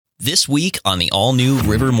This week on the all-new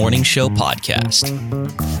River Morning Show podcast.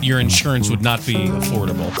 Your insurance would not be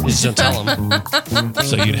affordable. Just don't tell them.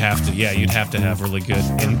 So you'd have to have really good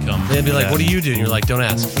income. They'd be like, what do you do? And you're like, don't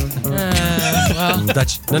ask. Well,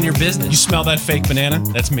 that's none of your business. You smell that fake banana?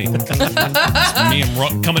 That's me. That's me.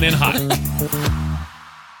 I'm coming in hot.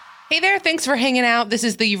 Hey there, thanks for hanging out. This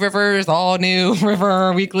is the River's all-new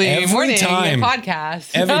River Weekly Morning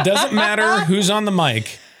podcast. It doesn't matter who's on the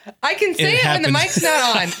mic. I can say it when the mic's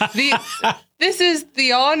not on. This is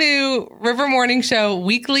the all-new River Morning Show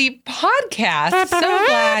weekly podcast. So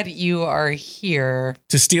glad you are here.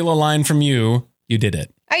 To steal a line from you, you did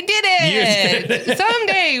it. I did it.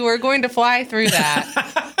 Someday we're going to fly through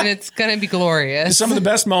that, and it's going to be glorious. Some of the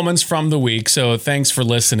best moments from the week, so thanks for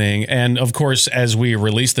listening. And, of course, as we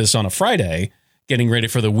release this on a Friday, getting ready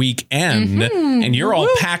for the weekend, and you're all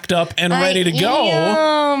packed up and ready to go.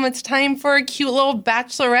 It's time for a cute little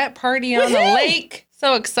bachelorette party on the lake.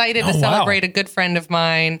 So excited to celebrate a good friend of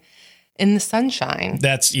mine in the sunshine.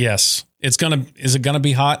 Yes. Is it gonna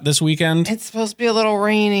be hot this weekend? It's supposed to be a little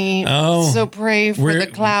rainy. Oh. So pray for the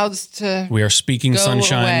clouds to We are speaking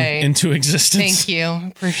sunshine into existence. Thank you.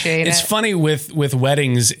 Appreciate it. It's funny with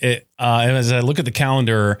weddings, as I look at the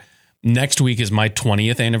calendar, next week is my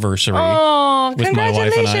 20th anniversary with my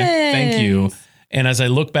wife and I. Thank you. And as I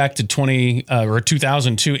look back to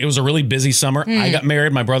 2002, it was a really busy summer. I got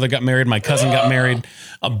married. My brother got married. My cousin got married.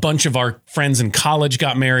 A bunch of our friends in college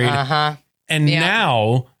got married. And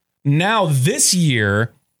now this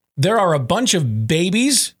year, there are a bunch of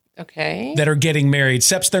babies that are getting married,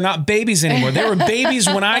 except they're not babies anymore. They were babies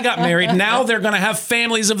when I got married. Now they're going to have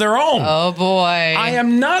families of their own. Oh, boy. I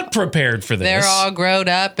am not prepared for this. They're all grown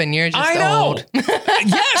up and you're just old.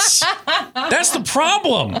 Yes. That's the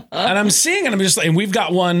problem. And I'm seeing it. And we've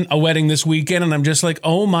got a wedding this weekend. And I'm just like,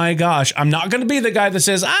 oh my gosh, I'm not going to be the guy that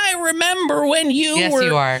says, I remember when you were. Yes,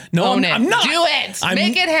 you are. No, I'm not. Do it.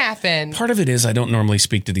 Make it happen. Part of it is I don't normally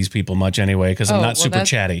speak to these people much anyway, because I'm not super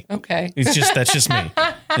chatty. Okay. That's just me.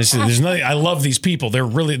 There's nothing. I love these people. They're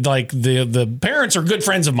really like the parents are good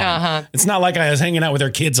friends of mine. It's not like I was hanging out with their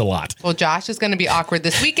kids a lot. Well, Josh is going to be awkward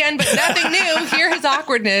this weekend, but nothing new. Hear his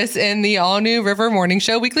awkwardness in the all-new River Morning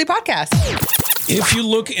Show weekly podcast. If you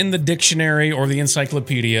look in the dictionary or the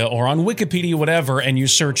encyclopedia or on Wikipedia, whatever, and you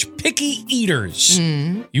search picky eaters,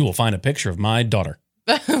 you will find a picture of my daughter.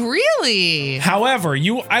 Really? However,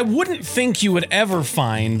 I wouldn't think you would ever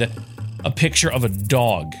find a picture of a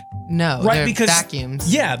dog. No, right? Because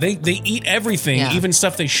vacuums. Yeah, they eat everything, even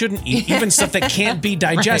stuff they shouldn't eat, even stuff that can't be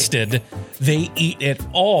digested. Right. They eat it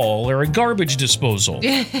all. They're a garbage disposal.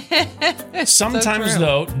 Sometimes,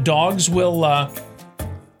 though, dogs will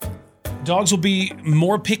be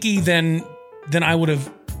more picky than I would have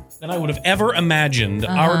ever imagined.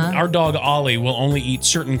 Our dog Ollie will only eat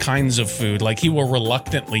certain kinds of food. Like he will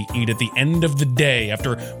reluctantly eat at the end of the day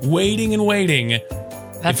after waiting and waiting.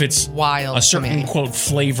 That's if it's wild a certain quote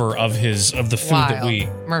flavor of the food that we eat.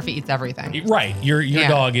 Murphy eats everything. Right. Your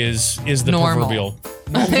dog is the normal. Proverbial.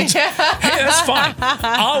 Hey, that's fine.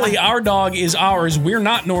 Ollie, our dog, is ours. We're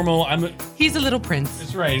not normal. He's a little prince.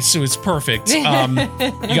 That's right. So it's perfect. You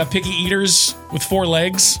got picky eaters with 4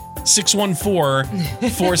 legs.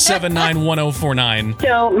 614-479-1049.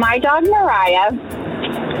 So my dog Mariah,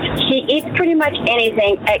 she eats pretty much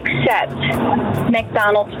anything except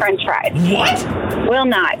McDonald's French fries. What? Will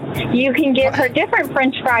not. You can give her different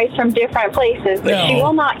French fries from different places, but she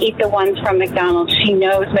will not eat the ones from McDonald's. She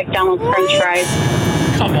knows McDonald's French fries.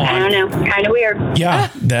 Come on. I don't know. Kind of weird.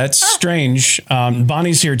 Yeah, that's strange.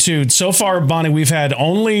 Bonnie's here too. So far, Bonnie, we've had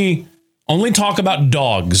only talk about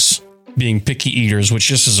dogs being picky eaters, which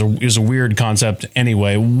just is a weird concept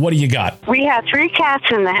anyway. What do you got? We have 3 cats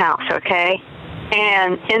in the house, okay?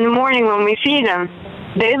 And in the morning when we feed them,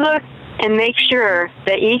 they look and make sure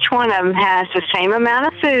that each one of them has the same amount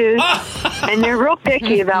of food, and they're real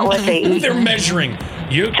picky about what they eat. They're measuring.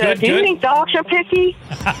 Do you think dogs are picky?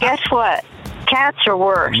 Guess what? Cats are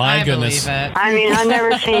worse. My goodness. I mean, I've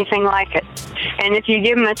never seen anything like it. And if you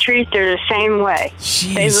give them a treat, they're the same way.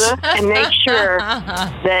 Jeez. They look and make sure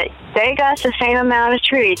that they got the same amount of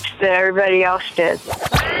treats that everybody else did.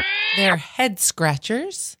 They're head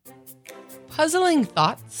scratchers, puzzling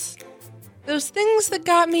thoughts, those things that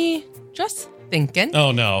got me just thinking.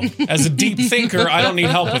 Oh, no. As a deep thinker, I don't need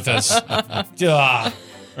help with this. All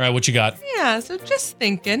right, what you got? Yeah, so just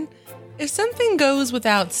thinking, if something goes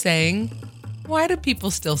without saying, why do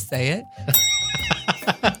people still say it?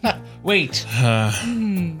 Wait.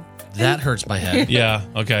 That hurts my head. Yeah,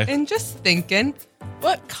 okay. And just thinking,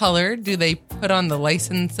 what color do they put on the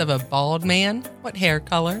license of a bald man? What hair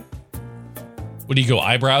color? What do you go,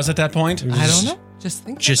 eyebrows at that point? I don't know. Just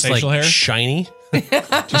thinking. Just Facial like hair? shiny.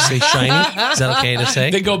 Just say shiny. Is that okay to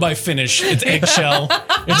say? They go by Finnish. It's eggshell.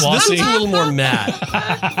 It's This glossy. one's a little more matte.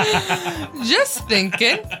 Just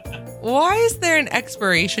thinking, why is there an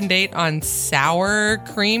expiration date on sour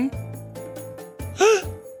cream?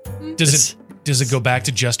 Does it go back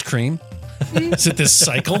to just cream? Is it this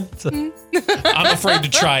cycle? I'm afraid to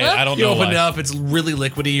try it. I don't You know open why. it up, it's really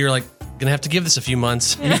liquidy. You're like, gonna have to give this a few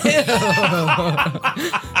months.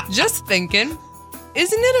 Just thinking,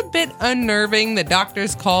 isn't it a bit unnerving that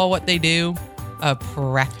doctors call what they do a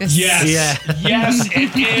practice? Yes. Yeah. Yes,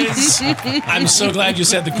 it is. I'm so glad you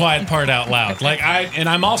said the quiet part out loud. And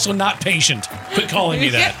I'm also not patient. Quit calling me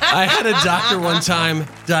that. I had a doctor one time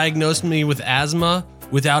diagnose me with asthma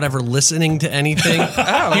without ever listening to anything.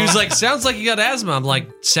 He was like, sounds like you got asthma. I'm like,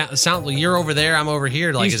 sound like you're over there, I'm over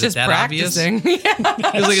here. Like, He's is it just that practicing. obvious?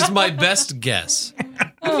 He was like, it's my best guess.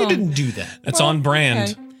 You didn't do that. That's on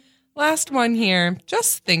brand. Okay. Last one here.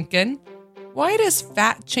 Just thinking, why does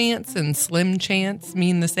fat chance and slim chance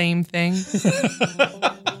mean the same thing?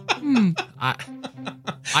 I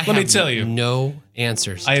Let me have tell you. no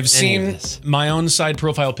answers. I have to any of seen this. my own side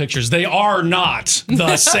profile pictures. They are not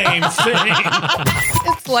the same thing.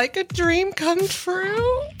 It's like a dream come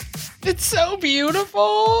true. It's so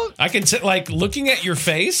beautiful. I can looking at your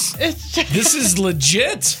face. It's just, This is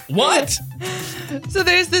legit. What? so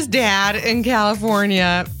there's this dad in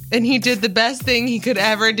California, and he did the best thing he could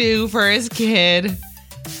ever do for his kid.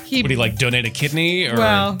 Would he donate a kidney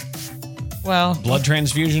or well, blood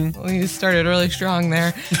transfusion? he started really strong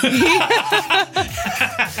there.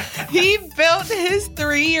 He built his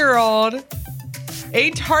 3-year-old a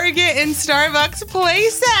Target and Starbucks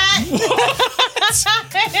playset.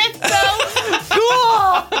 It's so cool.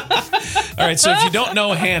 All right, so if you don't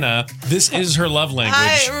know Hannah, this is her love language.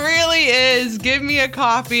 It really is. Give me a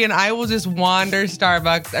coffee and I will just wander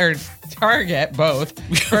Starbucks or Target, both,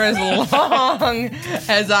 for as long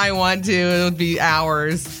as I want to. It'll be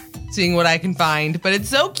hours seeing what I can find. But it's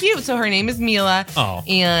so cute. So her name is Mila. Oh.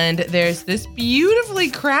 And there's this beautifully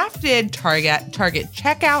crafted Target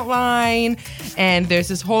checkout line. And there's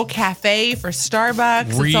this whole cafe for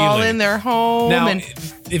Starbucks. It's all Really? in their home. Now, and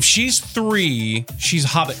if she's 3, she's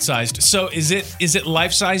Hobbit-sized. So is it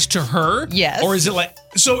life-sized to her? Yes. Or is it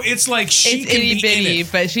so it's like she It's can itty be bitty, in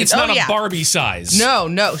it. but she's- It's not oh, a yeah. Barbie size.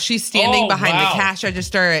 No, she's standing Oh, behind wow. the cash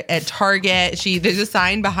register at Target. There's a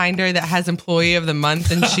sign behind her that has Employee of the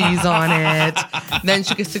Month, and she's on it. Then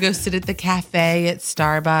she gets to go sit at the cafe at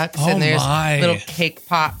Starbucks, Oh, and there's my. little cake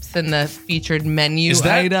pops and the featured menu Is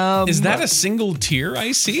that item. a single tear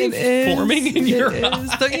I see It is. forming in your It eye?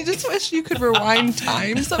 is. Don't you just wish you could rewind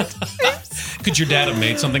time sometimes? Could your dad have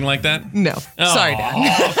made something like that? No. Sorry, Dad.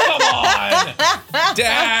 Oh, come on.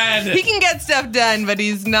 Dad. He can get stuff done, but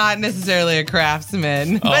he's not necessarily a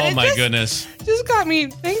craftsman. But Oh, it my just- goodness. Just got me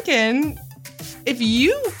thinking, if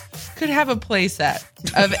you could have a playset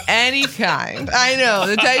of any kind, I know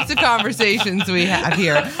the types of conversations we have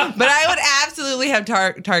here, but I would absolutely have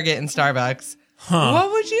Target and Starbucks.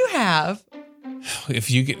 What would you have If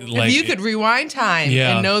you could, if you could rewind time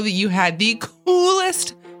Yeah. and know that you had the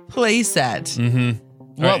coolest playset?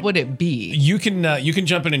 What right. would it be? You can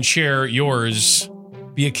jump in and share yours.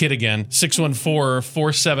 Be a kid again.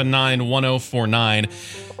 614-479-1049.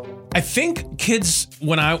 I think kids,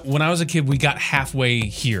 when I was a kid, we got halfway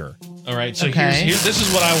here. All right. So Okay. here's this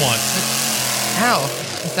is what I want. How?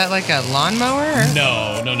 Is that like a lawnmower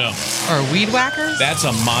No. or weed whackers? That's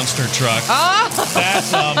a monster truck. Oh,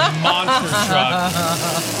 That's a monster truck.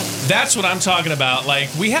 That's what I'm talking about. Like,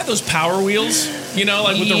 we had those Power Wheels, with the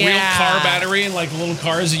real Yeah. car battery and like little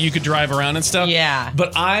cars that you could drive around and stuff. Yeah.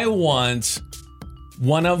 But I want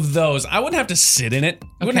one of those. I wouldn't have to sit in it.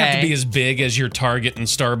 It wouldn't have to Okay. be as big as your Target and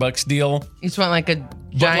Starbucks deal. you just want like a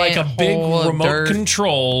But giant like a big hole of remote dirt.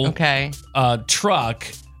 control Okay. truck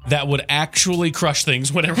that would actually crush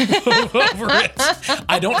things whenever over it.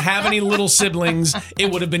 I don't have any little siblings.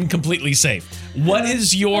 It would have been completely safe. What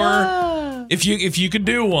is your if you could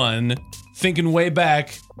do one, thinking way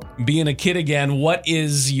back, being a kid again, what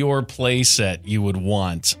is your play set you would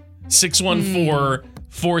want?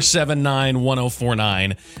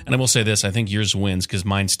 614-479-1049. And I will say this, I think yours wins because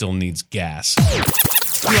mine still needs gas.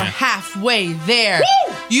 You're halfway there.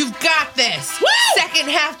 You've got this. Second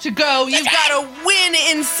half to go. You've got a win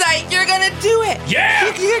in sight. You're going to do it. Yeah!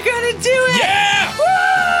 You're going to do it. Yeah!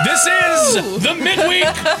 This is the midweek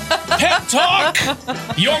pep talk.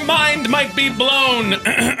 Your mind might be blown.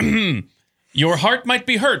 Your heart might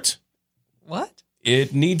be hurt. What?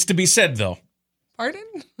 It needs to be said, though. Pardon?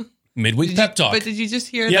 Midweek pep talk. But did you just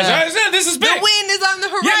hear Yes, that? I said this is big. The wind is on the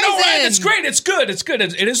horizon. Yeah, no, right. It's great. It's good. It's good.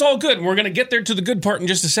 It is all good. And we're going to get there to the good part in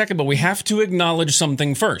just a second, but we have to acknowledge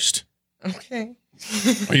something first. Okay.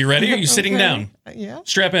 Are you ready? Are you sitting down? Yeah.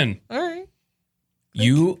 Strap in. All right.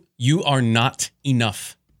 You are not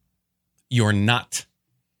enough. You're not.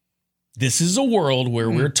 This is a world where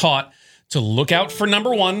we're taught to look out for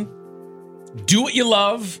number one, do what you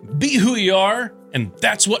love, be who you are, and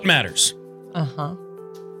that's what matters. Uh-huh.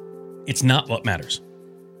 It's not what matters.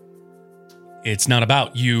 It's not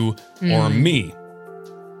about you or me.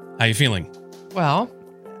 How you feeling? Well,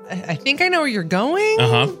 I think I know where you're going,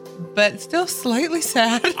 but still slightly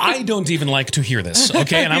sad. I don't even like to hear this,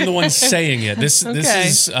 okay? And I'm the one saying it. This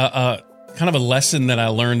is kind of a lesson that I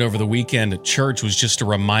learned over the weekend at church, was just a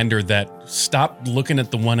reminder that stop looking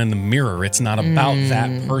at the one in the mirror. It's not about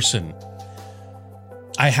that person.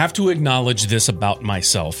 I have to acknowledge this about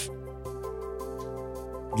myself.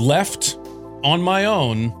 Left on my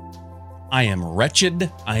own, I am wretched,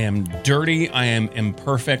 I am dirty, I am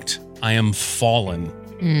imperfect, I am fallen.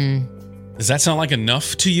 Does that sound like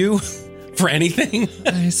enough to you for anything?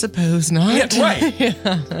 I suppose not. Yeah,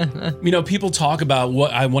 right. You know, people talk about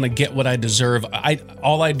what I want to get, what I deserve.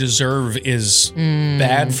 All I deserve is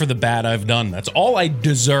bad for the bad I've done. That's all I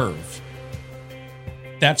deserve.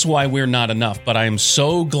 That's why we're not enough. But I am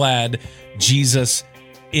so glad Jesus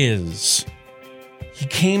is. He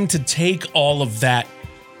came to take all of that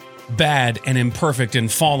bad and imperfect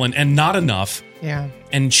and fallen and not enough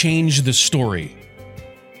and change the story.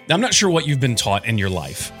 Now, I'm not sure what you've been taught in your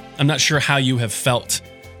life. I'm not sure how you have felt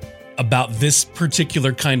about this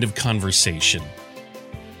particular kind of conversation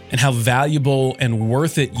and how valuable and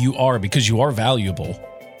worth it you are, because you are valuable.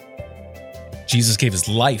 Jesus gave his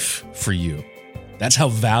life for you. That's how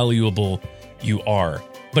valuable you are.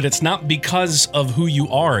 But it's not because of who you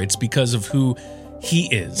are. It's because of who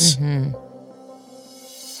he is.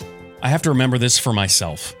 I have to remember this for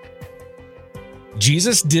myself.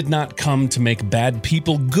 Jesus did not come to make bad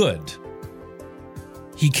people good.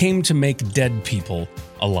 He came to make dead people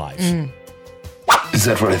alive. Is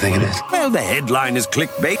that what I think it is? Well, the headline is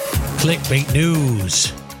clickbait. Clickbait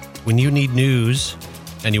news. When you need news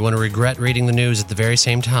and you want to regret reading the news at the very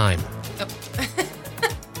same time.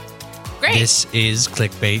 Great. This is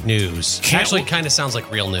clickbait news. Actually, kind of sounds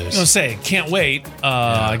like real news. I was going to say, can't wait.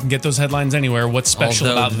 I can get those headlines anywhere. What's special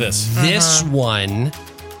about this? This one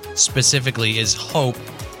specifically is hope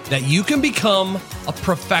that you can become a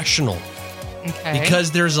professional. Okay.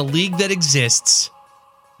 Because there's a league that exists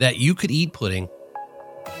that you could eat pudding.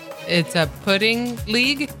 It's a pudding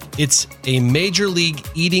league? It's a major league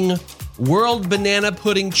eating World Banana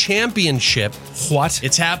Pudding Championship. What?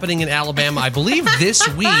 It's happening in Alabama, I believe, this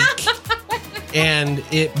week.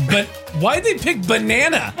 But why'd they pick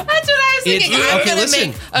banana? That's what I was thinking. I'm going to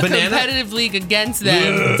make a competitive league against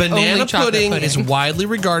them. Banana pudding is widely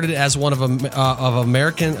regarded as one of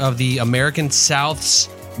the American South's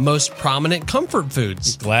most prominent comfort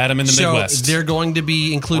foods. Glad I'm in the Midwest. So they're going to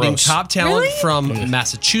be including top talent from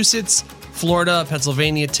Massachusetts, Florida,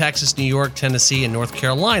 Pennsylvania, Texas, New York, Tennessee, and North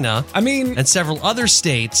Carolina. I mean, and several other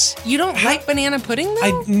states. You don't like banana pudding,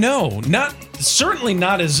 though? No, certainly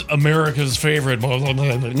not as America's favorite. No,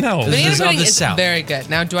 banana pudding is very good.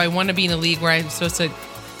 Now, do I want to be in a league where I'm supposed to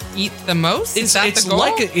eat the most? Is that the goal?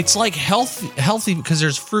 It's like healthy because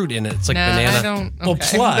there's fruit in it. It's like banana. I don't.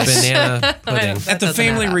 Okay. Well, plus banana pudding. At the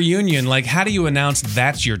family reunion, like, how do you announce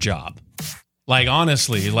that's your job? Like,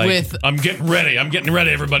 honestly, like, I'm getting ready,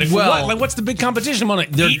 everybody. Well, what's the big competition? I'm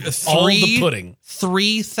going to eat all the pudding.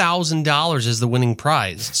 $3,000 is the winning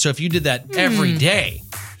prize. So if you did that every day,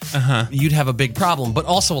 you'd have a big problem, but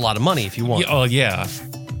also a lot of money if you want. Oh, yeah.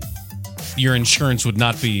 Your insurance would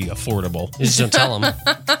not be affordable. You just don't tell them.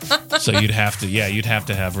 So you'd have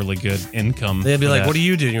to have really good income. They'd be like, what do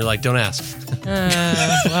you do? And you're like, don't ask.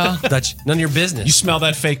 Well, that's none of your business. You smell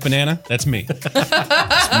that fake banana? That's me.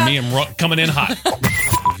 It's me. I'm coming in hot.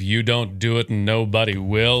 If you don't do it, nobody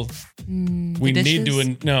will. We need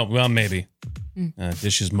to. No, well, maybe.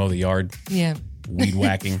 Dishes mow the yard. Yeah. Weed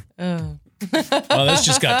whacking. Oh, this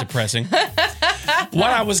just got depressing. What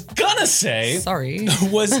I was gonna say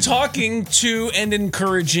was talking to and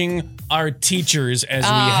encouraging our teachers as we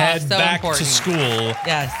head back to school.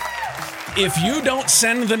 Yes. If you don't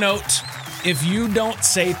send the note, if you don't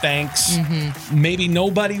say thanks, maybe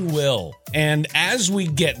nobody will. And as we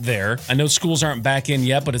get there, I know schools aren't back in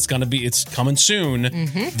yet, but it's coming soon.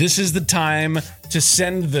 This is the time to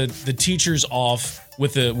send the teachers off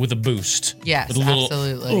with a boost. Yes, with a little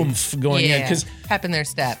absolutely. Oomph going in. Because pep in their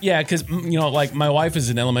step. Yeah, because, like, my wife is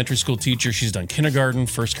an elementary school teacher. She's done kindergarten,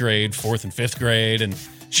 first grade, fourth and fifth grade, and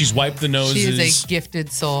she's wiped the noses. She is a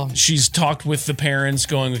gifted soul. She's talked with the parents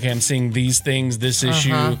going, okay, I'm seeing these things, this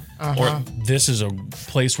issue, or this is a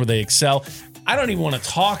place where they excel. I don't even want to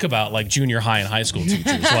talk about like junior high and high school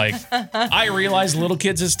teachers. Like, I realize little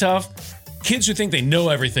kids is tough. Kids who think they know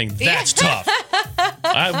everything, that's tough.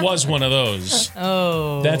 I was one of those.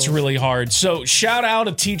 Oh. That's really hard. So shout out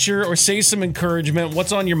a teacher or say some encouragement.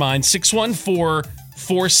 What's on your mind?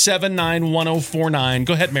 614-479-1049.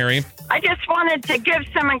 Go ahead, Mary. I just wanted to give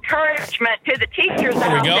some encouragement to the teachers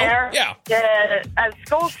out there. Yeah. As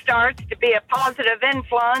school starts, to be a positive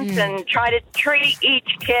influence and try to treat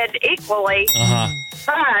each kid equally.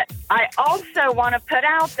 But I also want to put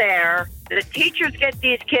out there that teachers get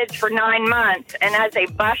these kids for 9 months, and as a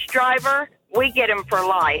bus driver, we get them for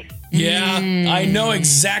life. Yeah, I know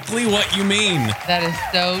exactly what you mean. That is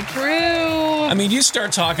so true. I mean, you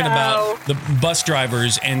start talking about the bus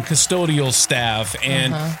drivers and custodial staff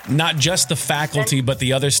and not just the faculty, but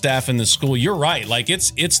the other staff in the school. You're right. Like,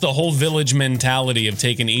 it's the whole village mentality of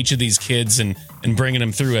taking each of these kids and bringing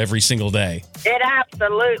them through every single day. It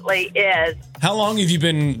absolutely is. How long have you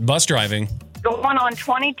been bus driving? Going on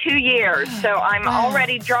 22 years, so I'm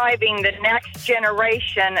already driving the next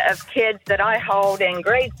generation of kids that I hold in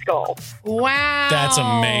grade school. Wow. That's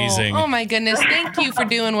amazing. Oh, my goodness. Thank you for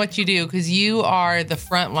doing what you do, because you are the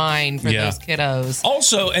front line for those kiddos.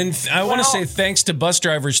 Also, and I want to say thanks to bus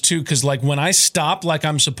drivers, too, because, like, when I stop like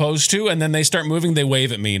I'm supposed to, and then they start moving, they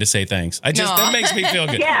wave at me to say thanks. That makes me feel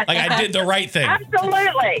good. Yes. Like, I did the right thing.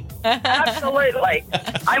 Absolutely. Absolutely.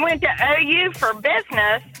 I went to OU for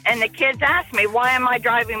business, and the kids asked me, why am I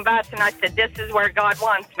driving bus? And I said, this is where God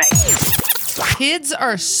wants me. Kids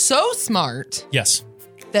are so smart. Yes.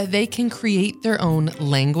 That they can create their own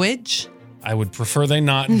language. I would prefer they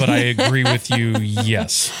not, but I agree with you.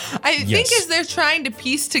 Yes. I think as they're trying to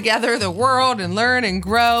piece together the world and learn and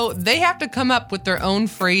grow, they have to come up with their own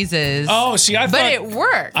phrases. Oh, see, I thought... But it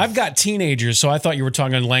works. I've got teenagers, so I thought you were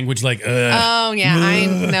talking language like... oh, yeah, I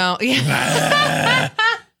know. Yeah.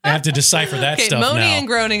 I have to decipher that stuff now. Moaning and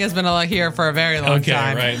groaning has been here for a very long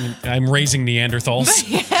time. Okay, right. I'm raising Neanderthals.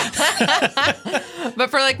 But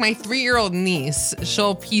for like my 3-year-old niece,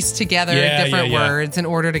 she'll piece together different words in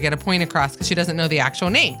order to get a point across because she doesn't know the actual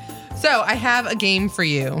name. So I have a game for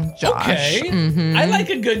you, Josh. Okay. Mm-hmm. I like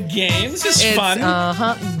a good game. This is fun.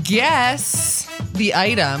 Guess the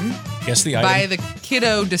item. Guess the item. By the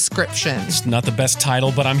kiddo description. It's not the best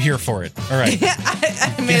title, but I'm here for it. All right.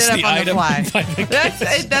 I made it up on the fly.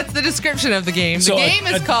 That's the description of the game. The game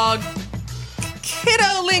is called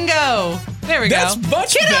Kiddo Lingo. There we go. That's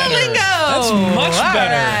much better. Kiddo Lingo. That's much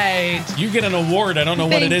better. All right. You get an award. I don't know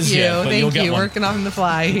what it is yet, but you'll get one. Working on the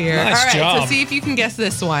fly here. Nice All right, job. so see if you can guess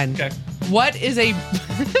this one. Okay. What is a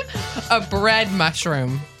bread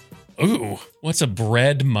mushroom? Ooh, what's a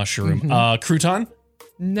bread mushroom? Crouton?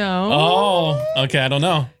 No. Oh, okay. I don't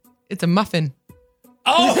know. It's a muffin.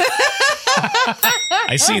 Oh,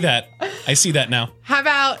 I see that. I see that now. How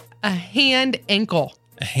about a hand ankle?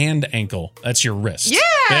 A hand ankle. That's your wrist. Yeah.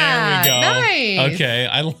 There we go. Nice. Okay.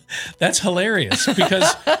 That's hilarious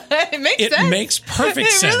because it makes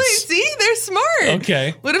perfect sense. Really? See, they're smart.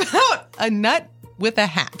 Okay. What about a nut with a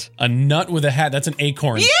hat? A nut with a hat. That's an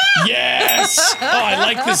acorn. Yeah. Yes. Oh, I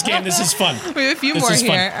like this game. This is fun. We have a few more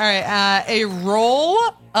here. All right. A roll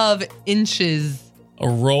of inches. A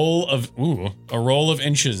roll of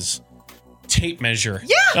inches. Tape measure.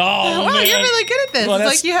 Yeah. Oh, wow, man. you're really good at this. Well, it's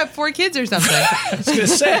like you have 4 kids or something. I was going to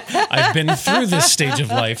say, I've been through this stage of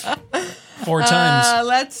life 4 times.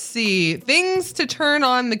 Let's see. Things to turn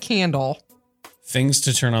on the candle. Things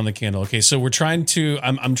to turn on the candle. Okay, so we're trying to,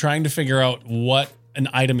 I'm trying to figure out what an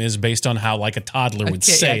item is based on how like a toddler would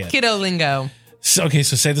say it. Kiddo lingo. So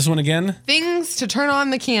say this one again. Things to turn on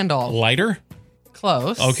the candle. Lighter?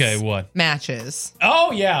 Close. Okay, what? Matches.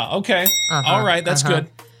 Oh, yeah, okay. All right, that's good.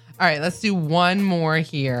 All right, let's do one more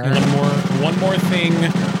here. One more thing,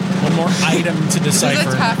 one more item to decipher. This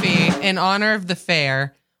is a toughie. In honor of the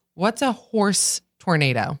fair, what's a horse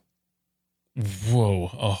tornado?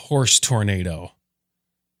 Whoa, a horse tornado.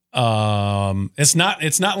 It's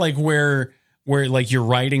not like where like you're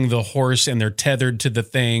riding the horse and they're tethered to the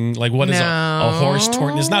thing. Like what is a horse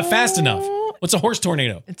tornado? It's not fast enough. What's a horse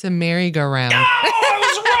tornado? It's a merry-go-round. Oh, I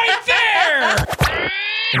was right there.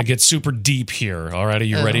 I'm gonna get super deep here. All right, are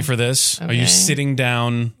you ready for this? Okay. Are you sitting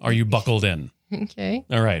down? Are you buckled in? Okay.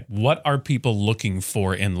 All right. What are people looking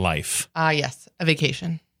for in life? Yes, a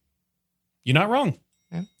vacation. You're not wrong.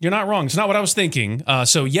 Yeah. You're not wrong. It's not what I was thinking.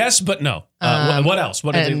 So yes, but no. What else?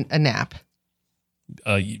 What are a nap.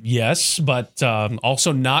 Yes, but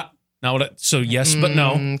also not what. So yes, but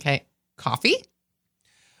no. Okay. Coffee.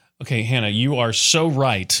 Okay, Hannah, you are so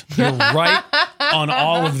right. You're right on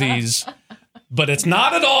all of these. But it's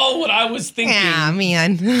not at all what I was thinking. Yeah,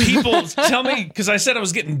 man. People tell me, because I said I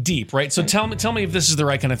was getting deep, right? So tell me if this is the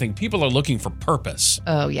right kind of thing. People are looking for purpose.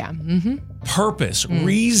 Oh, yeah. Mm-hmm. Purpose,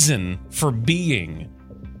 reason for being.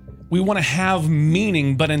 We want to have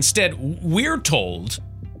meaning, but instead we're told,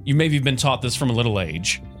 you maybe have been taught this from a little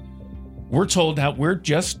age, we're told that we're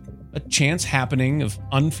just a chance happening of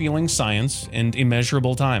unfeeling science and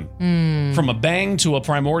immeasurable time. From a bang to a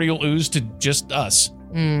primordial ooze to just us.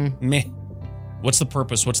 Meh. What's the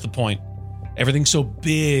purpose? What's the point? Everything's so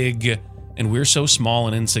big and we're so small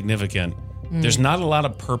and insignificant. There's not a lot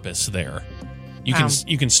of purpose there. You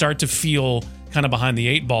can start to feel kind of behind the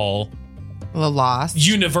 8 ball. A little lost.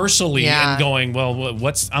 Universally and going, well,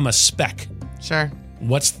 I'm a speck. Sure.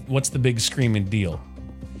 What's the big screaming deal?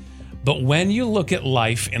 But when you look at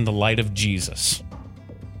life in the light of Jesus,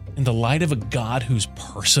 in the light of a God who's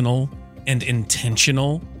personal and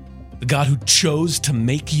intentional, the God who chose to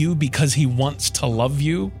make you because he wants to love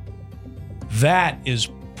you, that is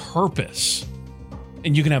purpose.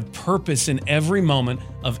 And you can have purpose in every moment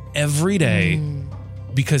of every day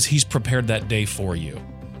because he's prepared that day for you.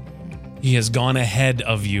 He has gone ahead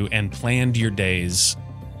of you and planned your days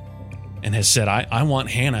and has said, I want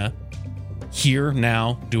Hannah here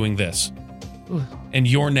now doing this. Ooh. And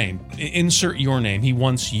your name, insert your name. He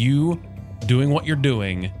wants you doing what you're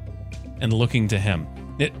doing and looking to him.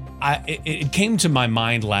 It came to my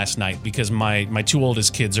mind last night because my 2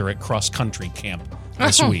 oldest kids are at cross-country camp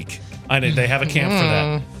this week. They have a camp for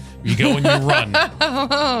that. You go and you run.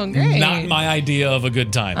 Oh, great. Not my idea of a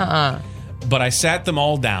good time. But I sat them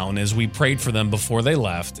all down as we prayed for them before they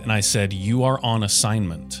left, and I said, you are on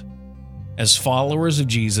assignment. As followers of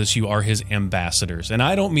Jesus, you are his ambassadors. And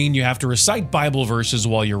I don't mean you have to recite Bible verses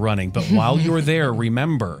while you're running, but while you're there,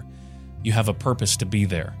 remember, you have a purpose to be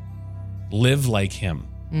there. Live like him.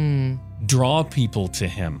 Draw people to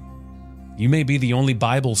him. You may be the only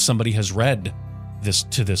Bible somebody has read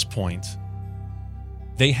to this point.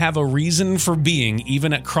 They have a reason for being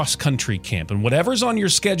even at cross-country camp. And whatever's on your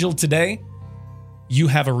schedule today, you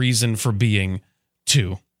have a reason for being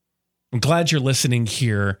too. I'm glad you're listening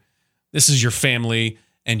here. This is your family,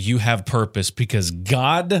 and you have purpose because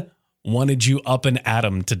God wanted you up and at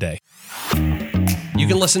 'em today. You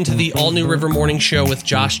can listen to the all-new River Morning Show with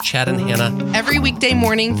Josh, Chad, and Hannah every weekday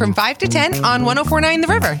morning from 5 to 10 on 104.9 The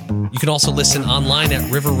River. You can also listen online at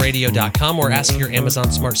riverradio.com or ask your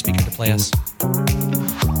Amazon smart speaker to play us.